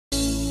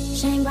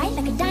Shine bright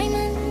like a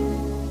diamond.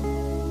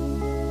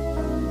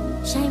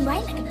 Shine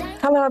bright like a diamond.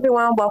 Hello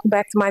everyone, welcome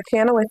back to my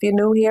channel. If you're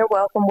new here,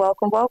 welcome.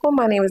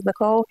 My name is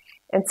Nicole,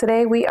 and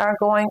today we are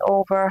going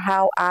over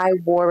how I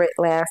wore it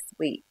last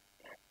week.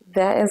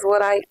 That is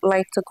what I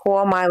like to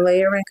call my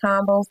layering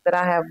combos that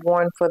I have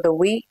worn for the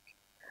week.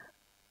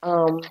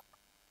 I'm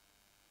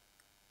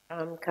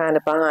kind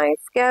of behind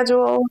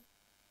schedule,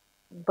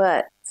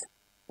 but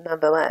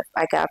nonetheless,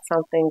 I got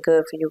something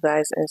good for you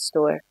guys in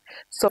store.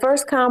 So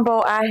first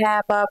combo I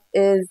have up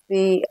is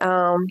the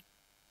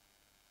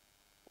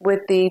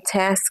with the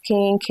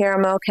Tasking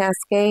Caramel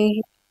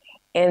Cascade,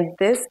 and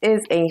this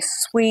is a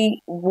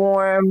sweet,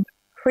 warm,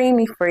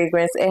 creamy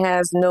fragrance. It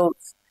has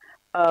notes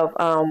of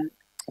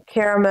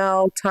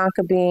caramel,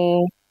 tonka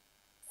bean,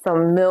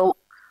 some milk,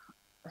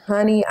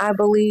 honey, I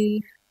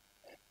believe.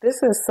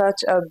 This is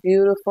such a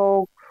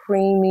beautiful,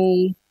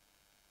 creamy,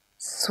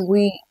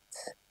 sweet,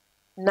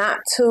 not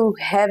too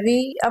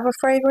heavy of a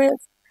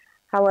fragrance.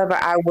 However,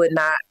 I would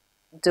not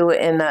do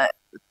it in the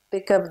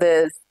thick of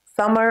the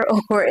summer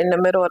or in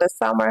the middle of the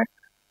summer,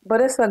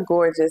 but it's a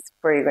gorgeous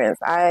fragrance.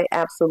 I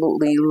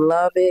absolutely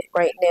love it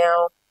right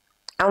now.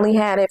 I only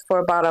had it for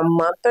about a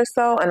month or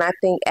so, and I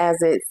think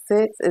as it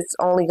sits, it's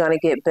only going to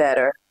get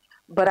better.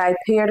 But I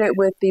paired it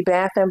with the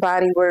Bath and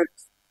Body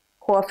Works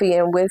Coffee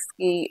and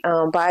Whiskey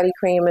body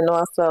cream and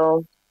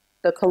also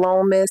the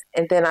cologne mist,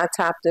 and then I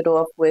topped it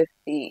off with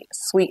the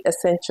Sweet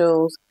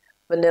Essentials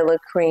Vanilla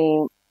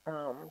Cream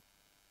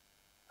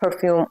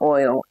perfume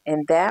oil,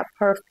 and that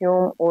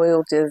perfume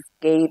oil just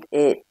gave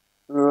it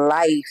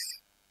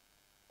life.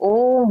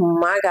 Oh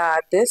my God,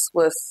 this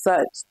was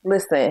such,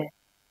 listen,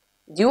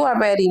 you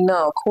already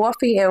know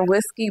coffee and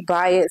whiskey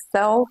by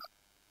itself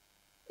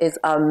is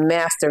a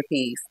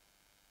masterpiece,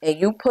 and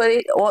you put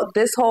it all,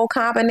 this whole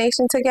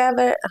combination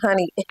together,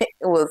 honey, it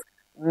was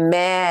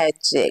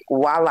magic.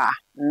 Voila,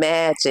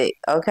 magic.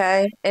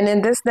 Okay, and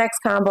in this next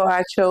combo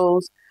I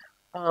chose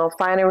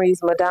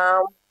Fineries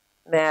Madame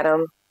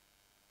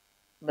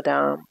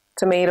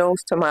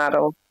tomatoes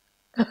tomato.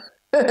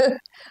 This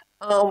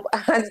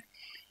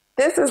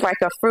is like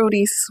a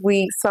fruity,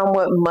 sweet,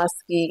 somewhat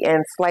musky,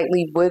 and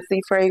slightly woodsy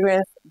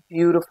fragrance.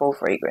 Beautiful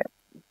fragrance.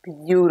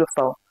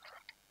 Beautiful.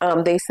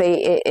 They say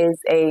it is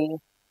a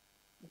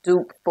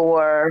dupe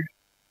for,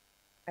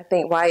 I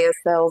think,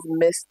 YSL's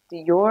Miss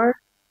Dior. I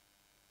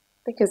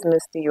think it's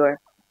Miss Dior.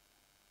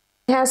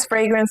 It has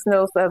fragrance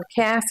notes of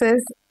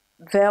cassis,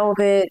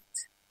 velvet,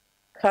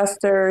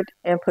 custard,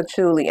 and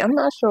patchouli. I'm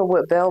not sure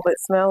what velvet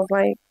smells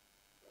like,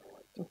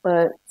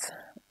 but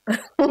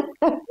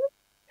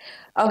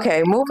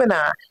okay, moving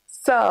on.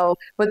 So,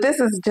 but this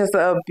is just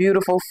a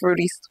beautiful,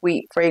 fruity,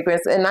 sweet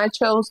fragrance, and I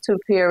chose to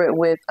pair it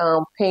with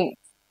Pink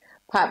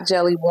Pop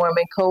Jelly Warm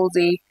and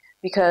Cozy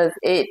because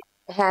it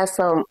has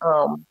some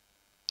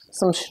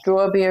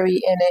strawberry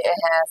in it. It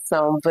has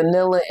some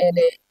vanilla in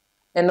it,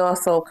 and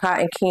also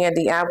cotton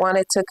candy. I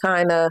wanted to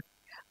kind of,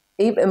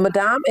 even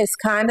Madame is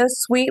kind of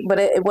sweet, but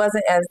it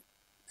wasn't as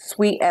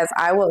sweet as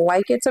I would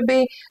like it to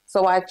be.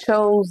 So I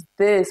chose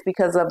this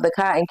because of the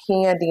cotton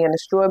candy and the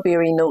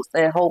strawberry notes,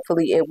 and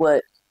hopefully it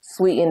would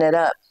sweeten it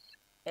up.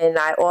 And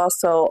I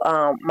also,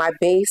 my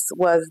base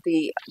was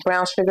the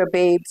Brown Sugar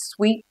Babe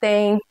Sweet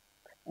Thing,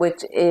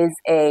 which is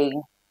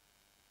in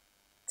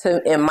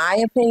my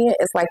opinion,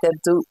 it's like a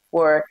dupe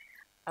for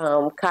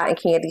Cotton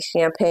Candy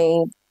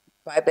Champagne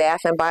by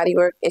Bath and Body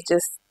Works.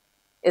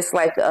 It's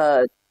like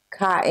a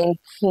cotton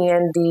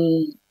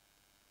candy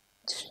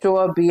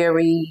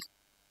strawberry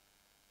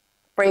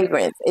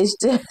fragrance. It's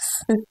just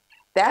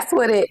that's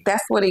what it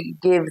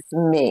gives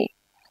me.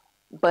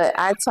 But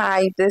I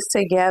tied this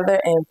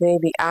together, and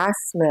baby, I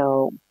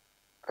smell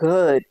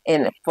good,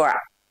 and for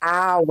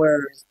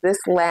hours. This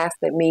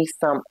lasted me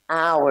some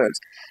hours.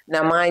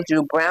 Now, mind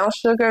you, Brown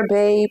Sugar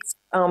Babes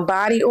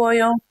body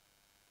oil.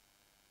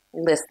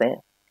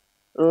 Listen,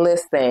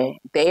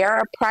 they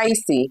are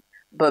pricey,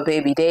 but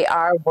baby, they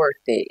are worth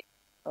it.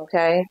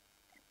 Okay,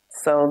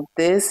 so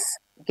this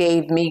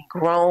gave me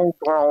grown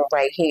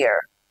right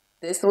here.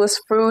 This was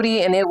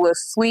fruity and it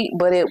was sweet,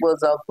 but it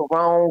was a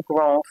grown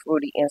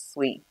fruity and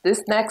sweet.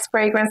 This next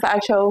fragrance I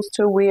chose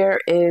to wear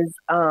is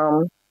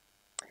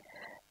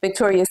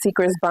Victoria's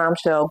Secret's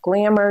Bombshell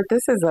Glamour.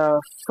 This is a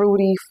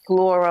fruity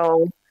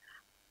floral,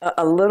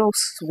 a little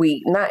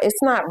sweet.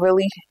 It's not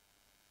really,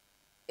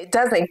 it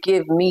doesn't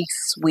give me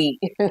sweet.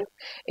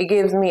 It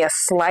gives me a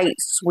slight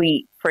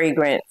sweet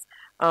fragrance.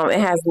 It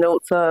has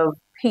notes of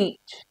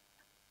peach,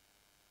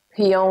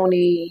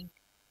 peony,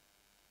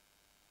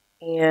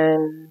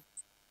 and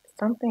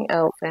something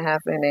else it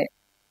has in it.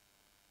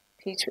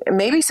 Peach,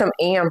 maybe some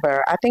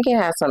amber. I think it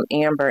has some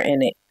amber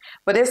in it.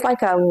 But it's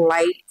like a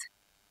light,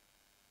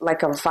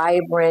 like a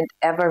vibrant,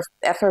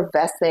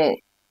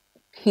 effervescent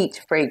peach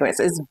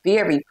fragrance. It's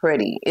very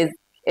pretty.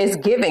 It's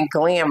giving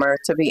glamour,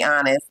 to be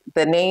honest.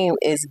 The name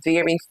is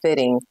very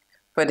fitting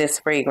for this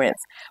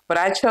fragrance. But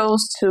I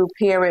chose to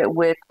pair it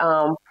with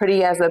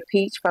Pretty as a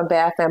Peach from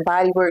Bath and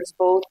Body Works,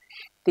 both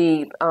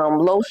the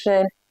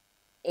lotion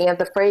and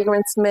the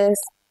fragrance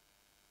mist.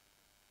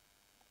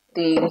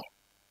 The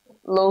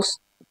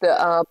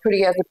The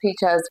Pretty as a Peach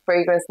has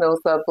fragrance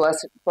notes of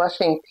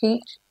blushing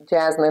peach,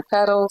 jasmine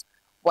petals,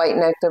 white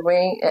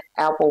nectarine,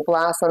 apple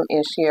blossom,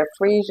 and sheer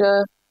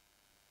freesia.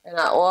 And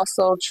I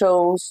also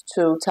chose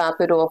to top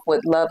it off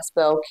with Love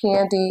Spell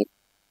Candy,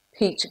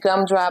 peach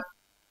gumdrop,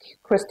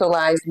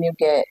 crystallized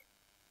nougat.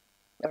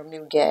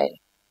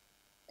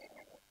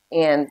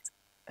 And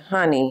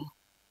honey,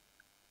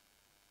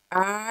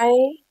 I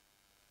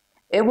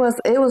it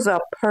was a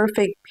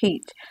perfect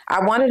peach. I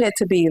wanted it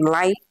to be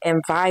light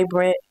and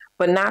vibrant,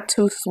 but not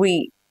too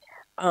sweet.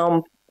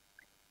 Um,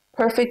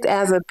 Perfect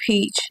as a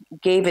peach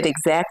gave it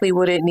exactly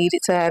what it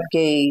needed to have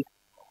gave,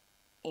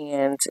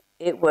 and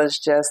it was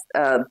just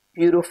a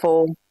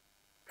beautiful,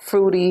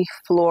 fruity,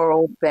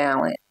 floral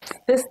balance.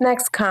 This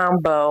next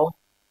combo,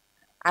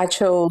 I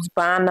chose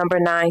Bond Number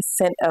 9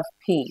 Scent of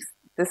Peace.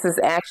 This is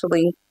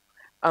actually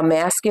a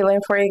masculine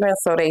fragrance,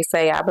 so they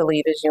say I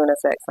believe it's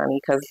unisex, honey,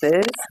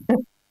 because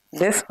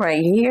this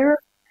right here,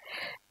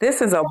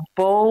 this is a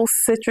bold,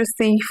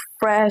 citrusy,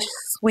 fresh,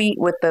 sweet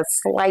with a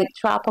slight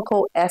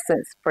tropical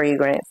essence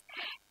fragrance.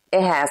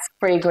 It has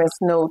fragrance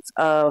notes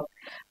of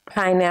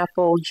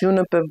pineapple,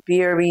 juniper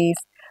berries,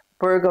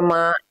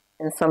 bergamot,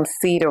 and some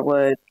cedar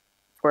wood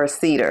for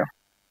cedar.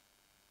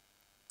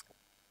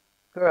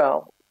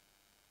 Girl,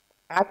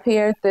 I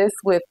paired this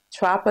with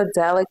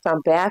Tropidelic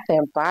from Bath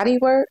and Body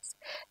Works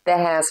that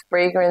has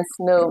fragrance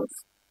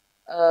notes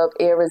of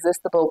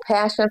irresistible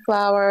passion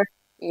flower,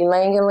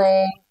 ylang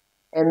ylang,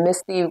 and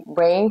misty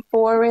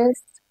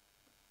rainforest.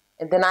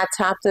 And then I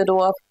topped it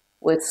off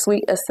with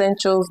Sweet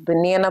Essentials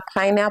banana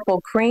pineapple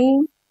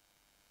cream.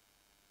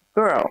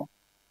 Girl,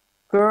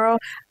 girl,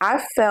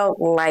 I felt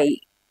like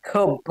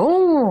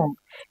kaboom.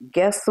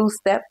 Guess who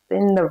stepped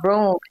in the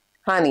room?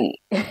 Honey,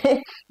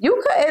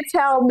 you couldn't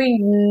tell me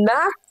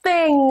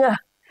nothing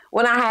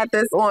when I had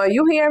this on.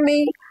 You hear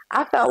me?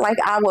 I felt like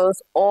I was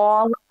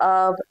all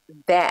of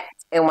that.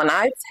 And when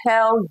I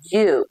tell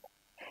you,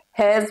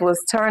 heads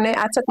was turning,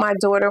 I took my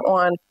daughter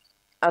on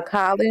a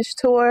college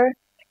tour,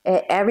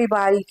 and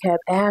everybody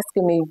kept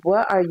asking me,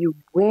 "What are you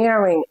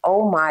wearing?"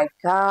 Oh my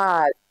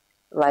God.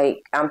 Like,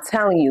 I'm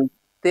telling you,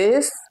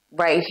 this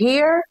right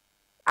here,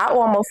 I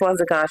almost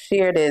wasn't going to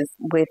share this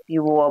with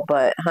you all,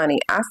 but honey,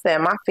 I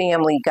said my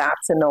family got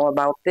to know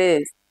about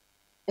this.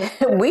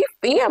 We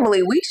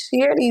family, we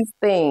share these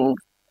things.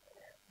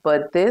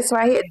 But this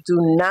right here, do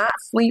not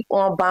sleep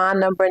on Bond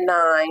Number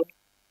 9,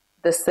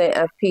 the scent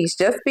of peace.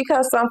 Just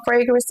because some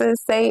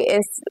fragrances say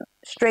it's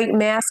straight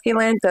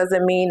masculine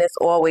doesn't mean it's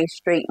always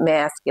straight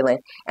masculine.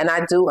 And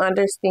I do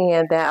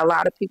understand that a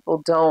lot of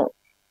people don't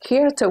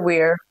care to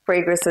wear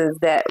fragrances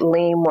that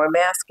lean more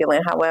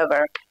masculine.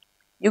 However,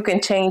 you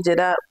can change it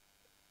up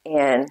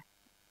and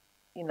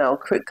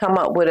come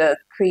up with a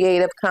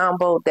creative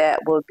combo that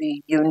will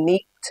be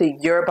unique to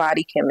your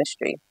body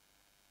chemistry.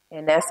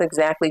 And that's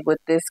exactly what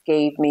this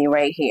gave me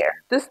right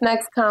here. This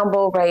next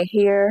combo right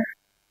here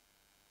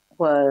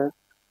was,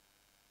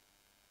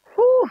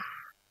 whew,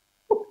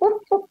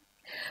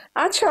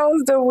 I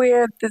chose to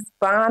wear this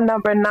Bond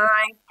Number 9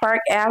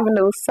 Park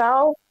Avenue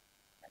South.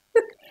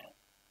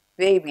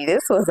 Baby,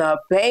 this was a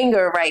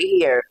banger right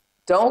here.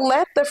 Don't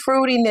let the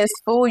fruitiness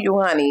fool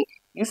you, honey.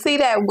 You see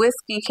that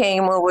whiskey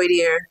came over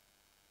there.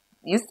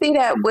 You see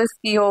that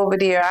whiskey over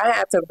there. I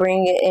had to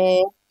bring it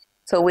in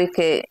so we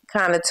could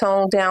kind of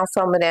tone down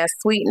some of that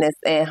sweetness.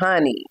 And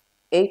honey,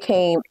 it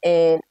came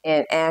in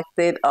and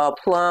acted a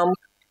plum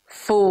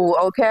fool,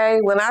 okay?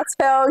 When I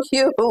tell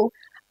you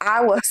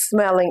I was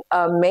smelling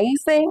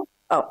amazing.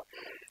 Oh,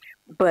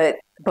 but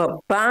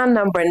Bond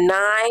Number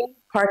 9,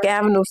 Park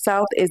Avenue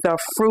South, is a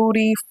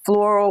fruity,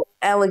 floral,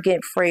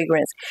 elegant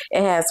fragrance.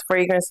 It has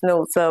fragrance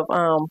notes of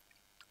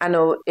I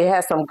know it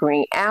has some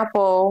green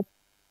apple,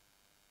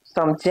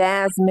 some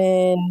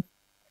jasmine,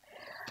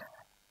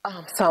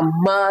 some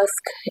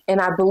musk, and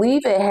I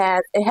believe it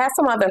has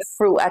some other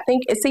fruit. I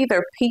think it's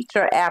either peach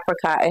or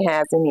apricot it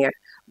has in here.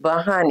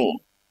 But honey,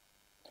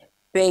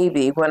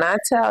 baby, when I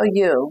tell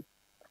you,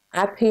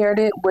 I paired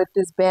it with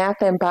this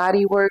Bath and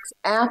Body Works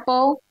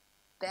apple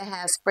that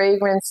has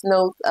fragrance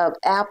notes of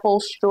apple,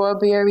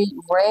 strawberry,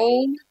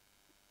 rain,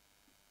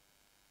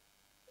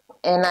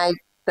 and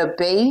the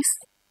base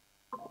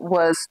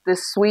was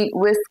this sweet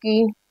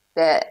whiskey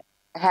that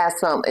has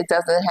some. It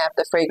doesn't have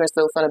the fragrance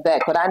notes on the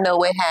back, but I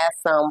know it has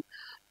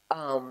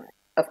some.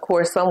 Of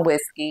course, some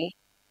whiskey,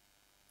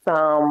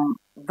 some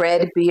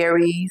red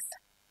berries,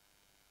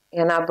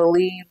 and I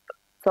believe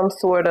some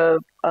sort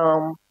of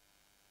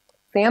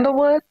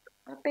sandalwood.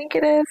 I think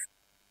it is,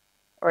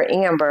 or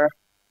amber.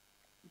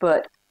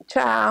 But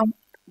child,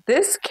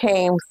 this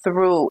came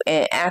through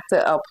and acted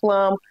a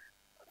plum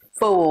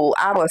fool.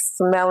 I was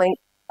smelling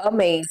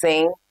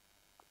amazing,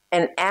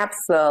 an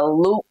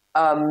absolute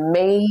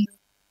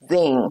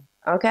amazing.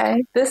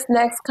 Okay, this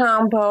next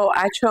combo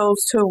I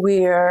chose to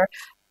wear.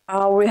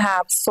 We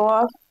have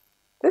soft.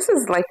 This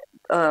is like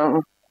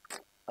um,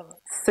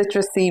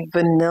 citrusy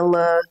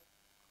vanilla,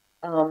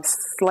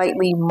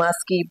 slightly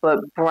musky but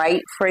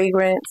bright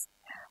fragrance.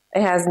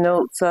 It has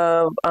notes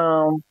of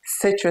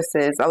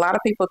citruses. A lot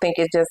of people think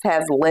it just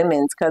has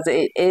lemons because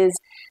it is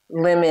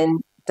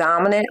lemon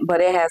dominant,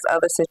 but it has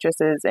other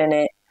citruses in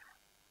it.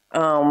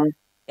 Um,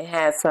 it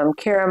has some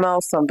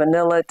caramel, some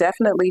vanilla,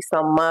 definitely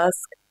some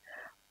musk.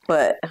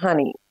 But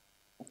honey,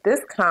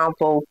 this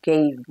combo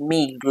gave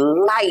me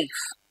life.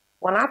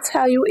 When I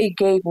tell you it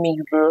gave me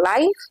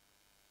life,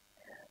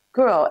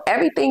 girl,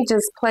 everything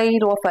just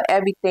played off of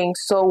everything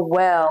so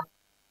well.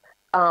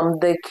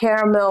 The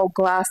caramel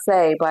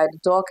glacé by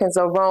Dawkins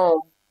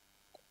Arome.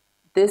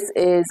 This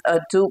is a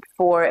dupe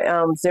for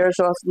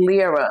Xerzos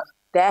Lyra.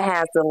 That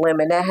has the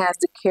lemon, that has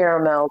the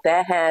caramel,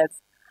 that has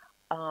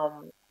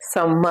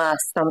some musk,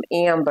 some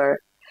amber.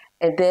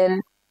 And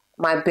then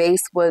my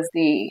base was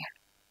the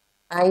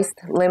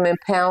iced lemon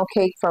pound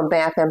cake from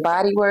Bath and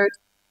Body Works.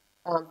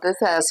 This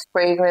has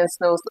fragrance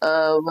notes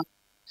of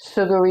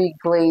sugary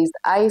glazed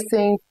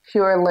icing,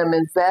 pure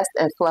lemon zest,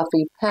 and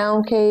fluffy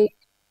pound cake.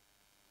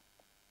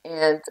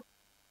 And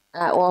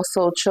I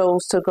also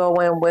chose to go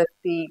in with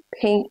the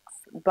pink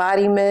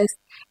body mist.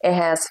 It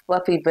has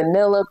fluffy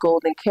vanilla,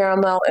 golden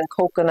caramel, and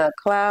coconut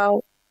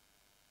cloud.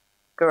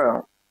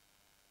 Girl,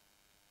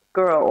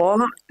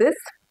 all of this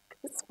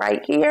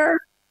right here,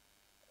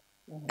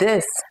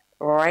 this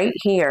right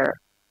here.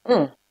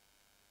 Mm,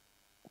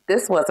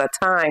 this was a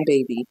time,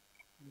 baby.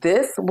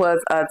 This was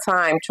a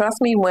time. Trust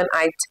me when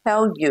I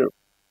tell you,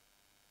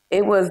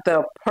 it was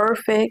the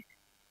perfect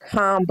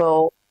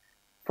combo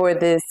for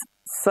this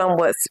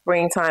somewhat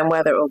springtime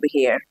weather over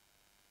here.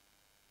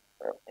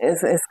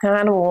 It's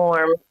kind of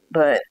warm,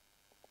 but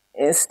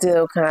it's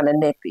still kind of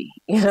nippy.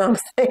 You know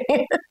what I'm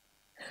saying?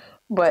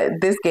 But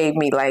this gave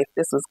me life.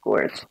 This was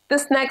gorgeous.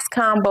 This next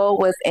combo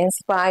was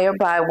inspired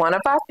by one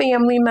of our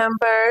family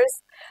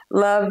members,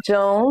 Love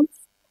Jones.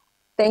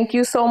 Thank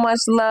you so much,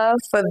 Love,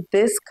 for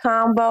this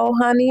combo,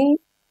 honey.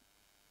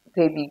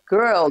 Baby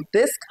girl,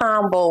 this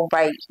combo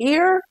right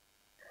here.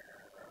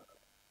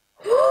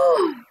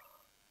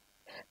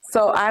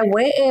 So I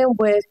went in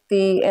with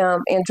the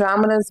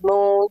Andromeda's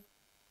Moon,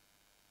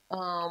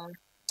 um,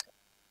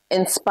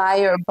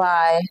 inspired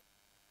by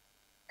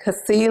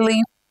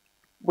Cassili,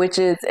 which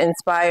is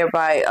inspired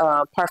by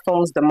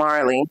Parfums de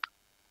Marly.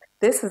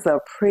 This is a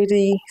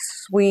pretty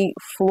sweet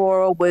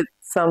floral with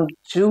some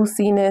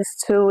juiciness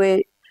to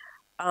it.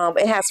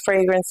 It has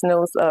fragrance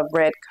notes of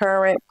red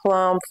currant,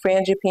 plum,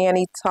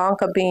 frangipani,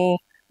 tonka bean,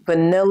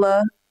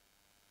 vanilla.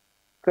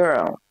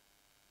 Girl,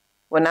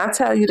 when I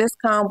tell you this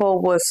combo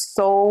was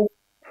so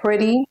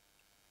pretty,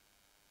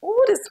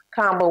 ooh, this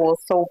combo was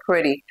so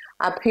pretty.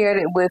 I paired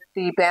it with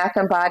the Bath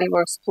and Body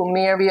Works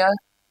Plumeria,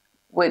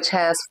 which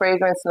has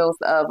fragrance notes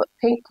of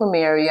pink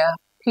plumeria,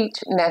 peach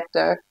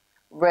nectar,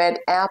 red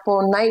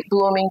apple, night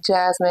blooming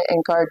jasmine,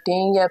 and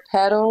gardenia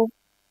petal.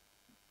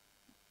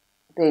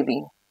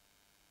 Baby,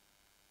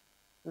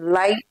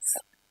 lights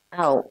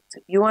out.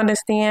 You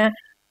understand?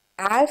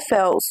 I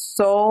felt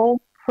so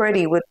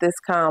pretty with this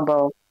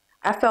combo.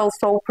 I felt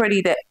so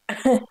pretty that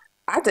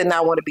I did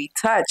not want to be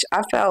touched.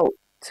 I felt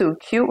too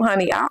cute,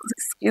 honey.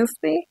 Excuse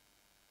me.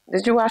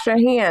 Did you wash your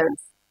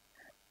hands?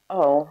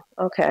 Oh,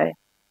 okay.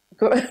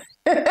 Girl,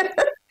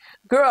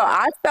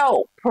 I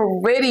felt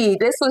pretty.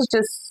 This was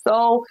just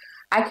so,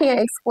 I can't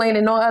explain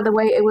it no other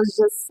way. It was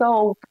just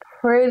so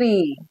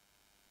pretty.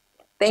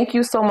 Thank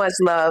you so much,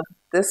 love.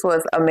 This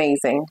was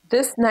amazing.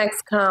 This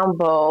next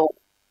combo,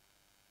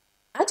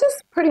 I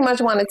just pretty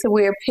much wanted to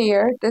wear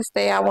pear. This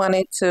day I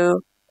wanted to,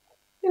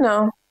 you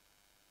know,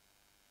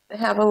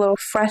 have a little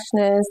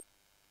freshness.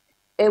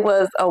 It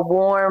was a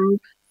warm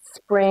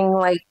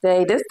spring-like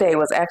day. This day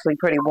was actually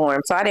pretty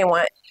warm, so I didn't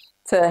want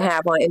to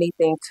have on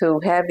anything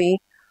too heavy.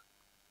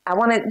 I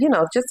wanted,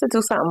 just to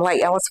do something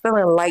light. I was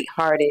feeling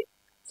lighthearted.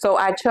 So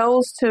I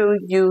chose to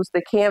use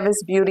the Canvas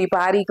Beauty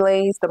Body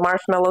Glaze, the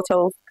Marshmallow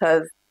Toast,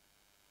 because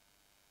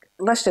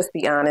let's just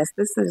be honest,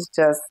 this is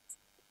just,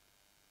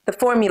 the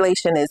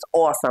formulation is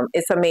awesome.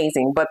 It's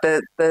amazing. But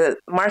the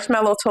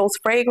Marshmallow Toast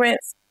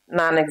fragrance,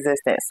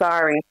 non-existent.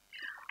 Sorry.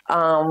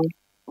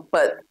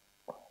 But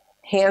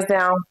hands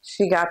down,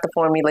 she got the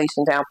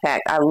formulation down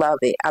packed. I love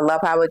it. I love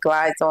how it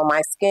glides on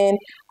my skin.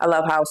 I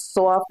love how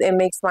soft it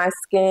makes my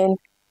skin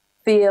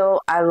feel.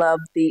 I love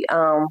the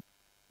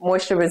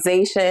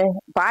moisturization.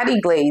 Body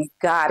Glaze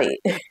got it.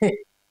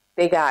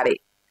 They got it.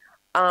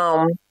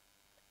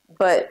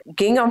 But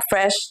Gingham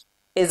Fresh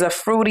is a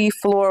fruity,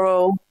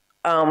 floral,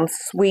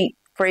 sweet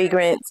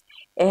fragrance.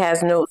 It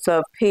has notes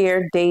of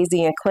pear,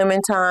 daisy, and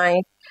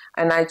clementine.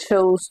 And I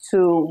chose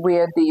to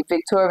wear the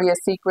Victoria's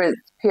Secret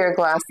Pear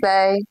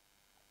Glacé,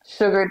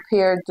 sugared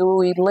pear,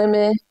 dewy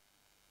lemon.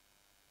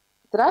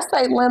 Did I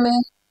say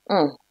lemon?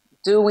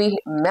 Dewy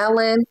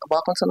melon.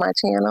 Welcome to my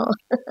channel.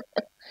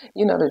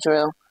 You know the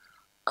drill.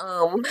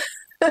 Um,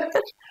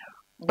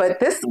 but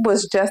this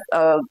was just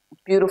a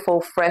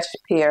beautiful fresh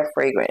pear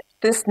fragrance.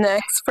 This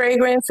next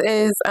fragrance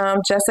is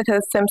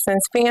Jessica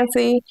Simpson's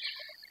Fancy.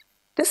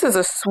 This is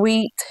a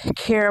sweet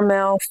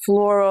caramel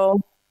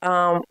floral.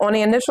 On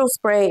the initial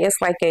spray, it's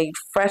like a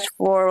fresh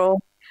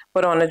floral,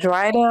 but on the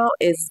dry down,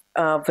 it's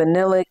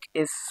vanillic,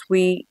 it's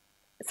sweet.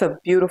 It's a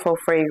beautiful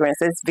fragrance.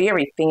 It's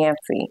very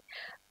fancy.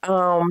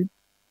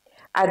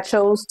 I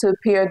chose to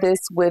pair this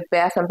with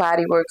Bath and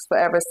Body Works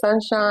Forever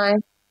Sunshine,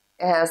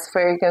 It has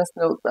fragrance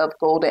notes of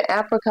golden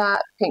apricot,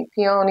 pink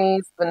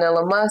peonies,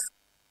 vanilla musk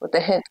with a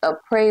hint of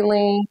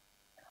praline.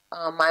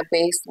 My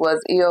base was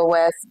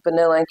EOS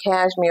vanilla and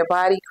cashmere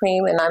body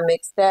cream, and I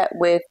mixed that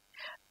with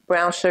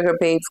Brown Sugar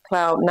Babes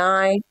Cloud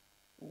 9,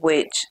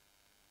 which,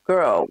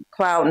 girl,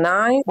 Cloud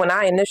 9, when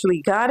I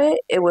initially got it,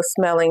 it was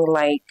smelling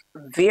like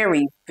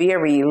very,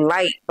 very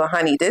light. But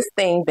honey, this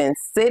thing been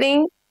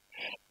sitting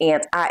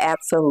and I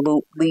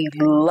absolutely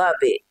love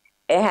it.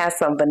 It has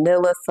some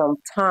vanilla, some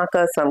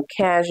tonka, some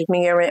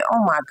cashmere, and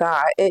oh my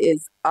God, it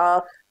is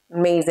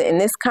amazing.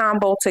 And this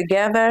combo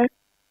together,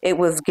 it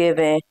was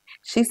given.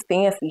 She's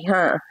fancy,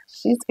 huh?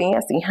 She's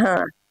fancy,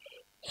 huh?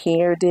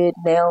 Hair did,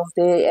 nails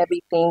did,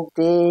 everything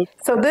did.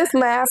 So this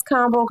last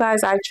combo,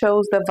 guys, I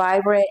chose the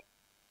Vibrant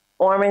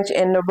Orange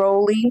and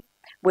Neroli,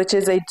 which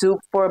is a dupe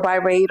for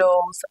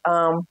Byredo's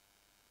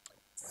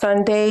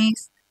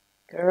Sundays.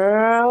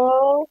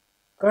 Girl,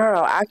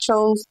 I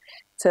chose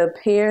to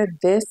pair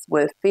this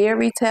with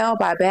Fairy Tale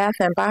by Bath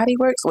and Body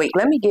Works. Wait,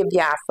 let me give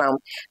y'all some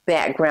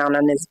background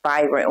on this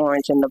Vibrant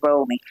Orange and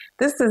Neroli.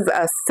 This is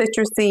a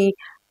citrusy,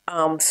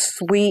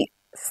 sweet,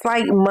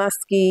 slight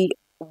musky,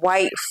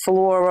 white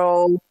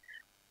floral,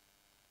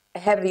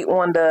 heavy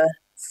on the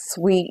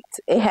sweet.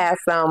 It has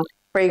some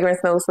fragrance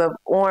notes of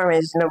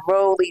orange,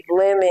 neroli,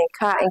 lemon,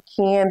 cotton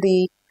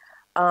candy.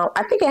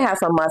 I think it has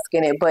some musk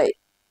in it, but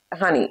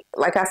honey,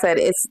 like I said,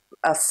 it's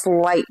a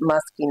slight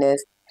muskiness.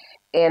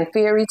 And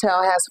Fairy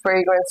Tale has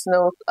fragrance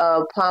notes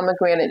of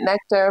pomegranate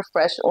nectar,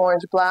 fresh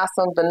orange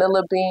blossom,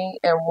 vanilla bean,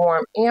 and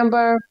warm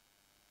amber.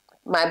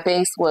 My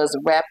base was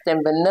wrapped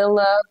in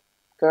vanilla,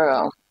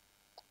 girl.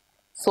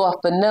 Soft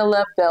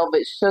vanilla,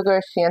 velvet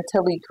sugar,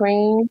 chantilly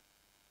cream.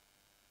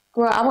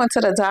 Girl, I went to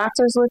the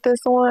doctors with this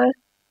one.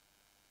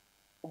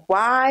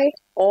 Why?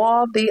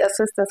 All the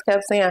assistants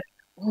kept saying,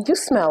 you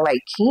smell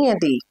like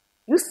candy.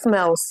 You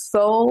smell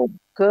so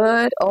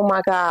good. Oh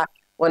my God.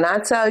 When I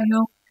tell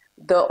you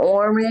the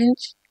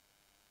orange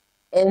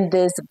in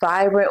this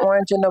Vibrant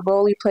Orange and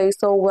Neroli plays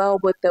so well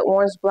with the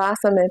orange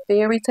blossom and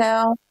Fairy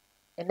Tale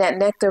and that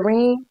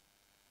nectarine,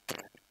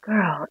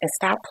 girl, and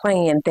stop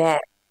playing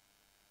that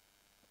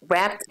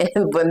wrapped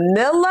in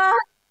vanilla.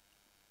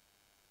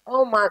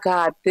 Oh my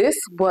God, this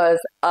was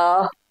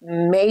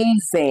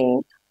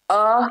amazing.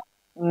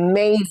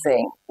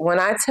 Amazing. When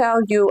I tell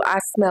you I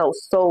smelled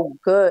so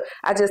good,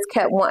 I just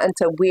kept wanting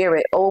to wear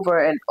it over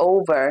and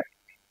over.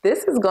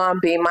 This is going to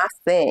be my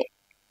scent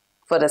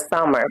for the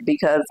summer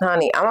because,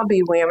 honey, I'm going to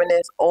be wearing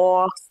this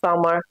all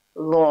summer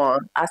long.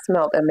 I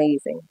smelled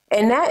amazing.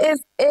 And that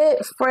is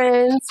it,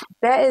 friends.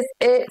 That is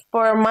it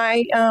for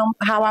my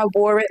how I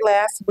wore it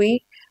last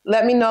week.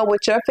 Let me know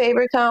what your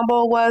favorite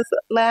combo was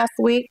last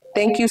week.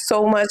 Thank you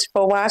so much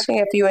for watching.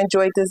 If you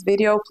enjoyed this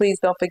video, please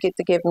don't forget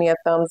to give me a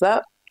thumbs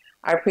up.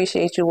 I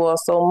appreciate you all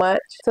so much.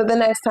 Till the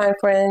next time,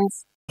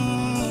 friends.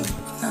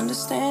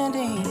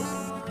 Understanding,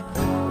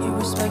 you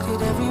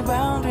respected every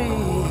boundary.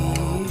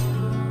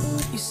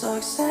 You so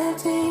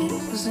accepting,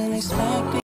 wasn't expecting.